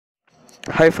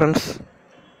Hi friends,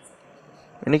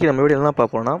 இன்றைக்கி நம்ம video என்ன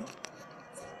பார்ப்போம்னா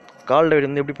கால் டைவர்ட்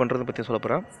வந்து எப்படி பண்ணுறது பற்றி சொல்ல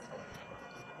போகிறேன்.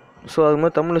 ஸோ அது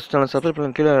மாதிரி தமிழ் சேனல் சப்ஸ்கிரைப்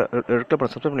பண்ணி கீழே ரெட் பண்ண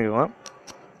சப்ஸ்கிரைப் பண்ணிக்கோங்க.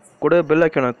 கூட பெல்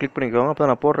ஐக்கானை கிளிக் பண்ணிக்கோங்க, அப்போ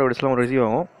நான் போடுற வீடியோஸ்லாம் ஒரு ரிசீவ்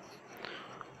ஆகும்.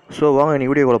 ஸோ வாங்க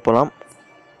இன்றைக்கி வீடியோ போகலாம்.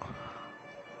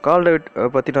 கால் டைவர்ட்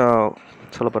பற்றி நான்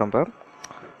சொல்ல போகிறேன். இப்போ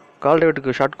கால்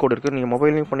டைவர்ட்டுக்கு ஷார்ட் கோட் இருக்குது, நீங்கள்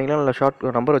மொபைல்லையும் பண்ணிக்கலாம், இல்லை ஷார்ட்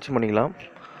நம்பர் வச்சு பண்ணிக்கலாம்.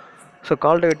 ஸோ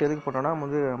கால் டைவர்ட் எதுக்கு பண்ணோன்னா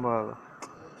நம்ம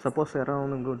சப்போஸ் யாராவது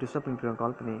வந்து உங்களுக்கு டிஸ்டர்ப் பண்ணிருக்காங்க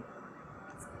கால் பண்ணி,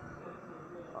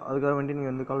 அதுக்காக வேண்டி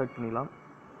நீங்கள் வந்து கால் டைவர்ட் பண்ணிக்கலாம்.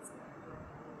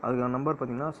 அதுக்கான நம்பர்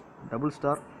பார்த்தீங்கன்னா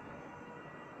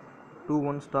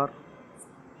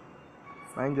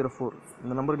 ***21*904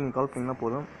 இந்த நம்பருக்கு நீங்கள் கால் பண்ணிங்கன்னா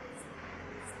போதும்,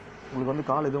 உங்களுக்கு வந்து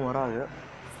கால் எதுவும் வராது.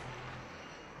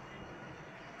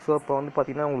 ஸோ இப்போ வந்து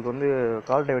பார்த்தீங்கன்னா உங்களுக்கு வந்து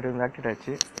கால் டைவர்ட் வந்து ஆக்டிவேட்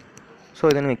ஆகிடுச்சு. ஸோ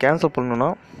இதை நீங்கள் கேன்சல்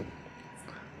பண்ணணுன்னா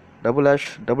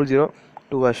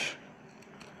 ##0002#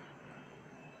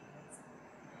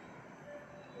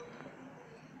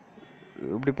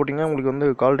 இப்படி போட்டிங்கன்னா உங்களுக்கு வந்து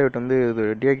கால் டைவர்ட் வந்து இது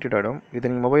டீஆக்டிவேட் ஆகிடும். இதை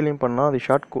நீங்கள் மொபைல்லையும் பண்ணால் அது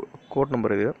ஷார்ட் கோட்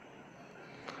நம்பர் இது.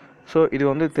 ஸோ இது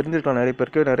வந்து தெரிஞ்சிருக்கலாம் நிறைய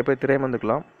பேர் தெரியாமல்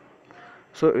இருந்துக்கலாம்.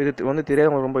 ஸோ இது வந்து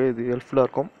தெரியாமல் ரொம்ப இது ஹெல்ப்ஃபுல்லாக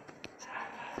இருக்கும்.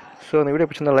 ஸோ அந்த வீடியோ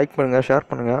பிடிச்சிருந்தால் லைக் பண்ணுங்கள், ஷேர்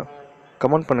பண்ணுங்கள்,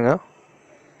 கமெண்ட் பண்ணுங்கள்,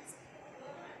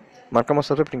 மறக்காமல்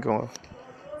சப்ஸ்கிரைப் பண்ணிக்கோங்க.